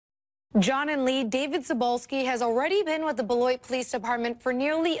John and Lee, David Zabolski has already been with the Beloit Police Department for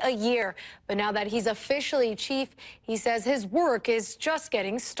nearly a year. But now that he's officially chief, he says his work is just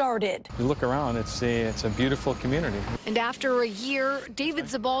getting started. You look around, it's a beautiful community. And after a year, David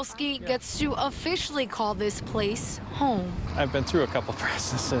Zabolski gets to officially call this place home. I've been through a couple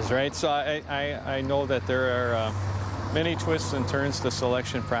processes, right? So I know that there are many twists and turns to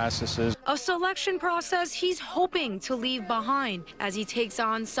selection processes. A selection process he's hoping to leave behind as he takes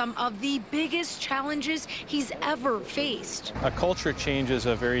on some of the biggest challenges he's ever faced. A culture change is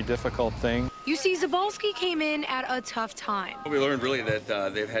a very difficult thing. You see, Zabolski came in at a tough time. We learned really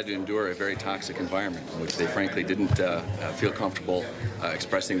that they've had to endure a very toxic environment in which they frankly didn't feel comfortable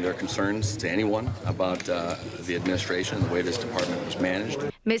expressing their concerns to anyone about the administration and the way this department was managed.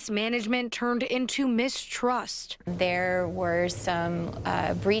 Mismanagement turned into mistrust. There were some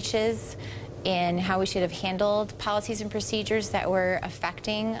breaches in how we should have handled policies and procedures that were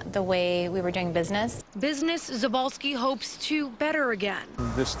affecting the way we were doing business. Business Zabolski hopes to better again.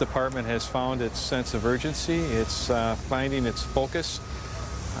 This department has found its sense of urgency, it's finding its focus,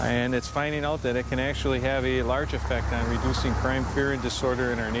 and it's finding out that it can actually have a large effect on reducing crime, fear, and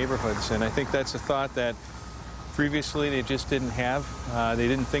disorder in our neighborhoods. And I think that's a thought that previously they just didn't have. They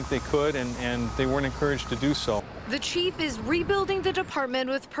didn't think they could, and they weren't encouraged to do so. The chief is rebuilding the department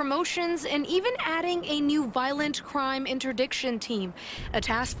with promotions and even adding a new violent crime interdiction team. A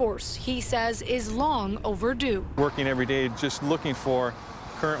task force, he says, is long overdue. Working every day just looking for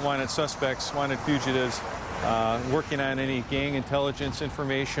current wanted suspects, wanted fugitives, working on any gang intelligence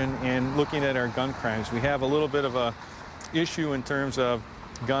information, and looking at our gun crimes. We have a little bit of a issue in terms of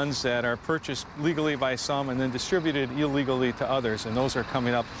guns that are purchased legally by some and then distributed illegally to others, and those are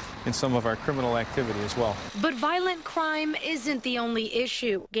coming up in some of our criminal activity as well. But violent crime isn't the only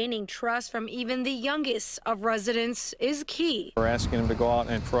issue. Gaining trust from even the youngest of residents is key. We're asking them to go out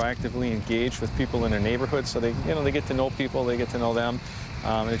and proactively engage with people in their neighborhood so they get to know people, they get to know them.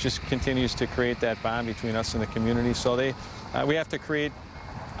 It just continues to create that bond between us and the community. So we have to create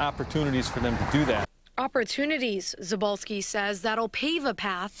opportunities for them to do that. Opportunities, Zabolski says, that'll pave a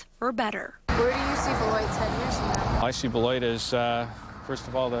path for better. Where do you see Beloit 10 years from now? I see Beloit as, first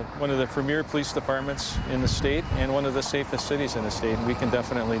of all, one of the premier police departments in the state and one of the safest cities in the state, and we can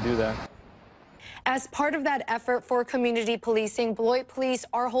definitely do that. As part of that effort for community policing, Beloit Police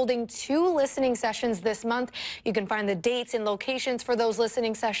are holding 2 listening sessions this month. You can find the dates and locations for those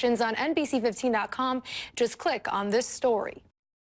listening sessions on NBC15.com. Just click on this story.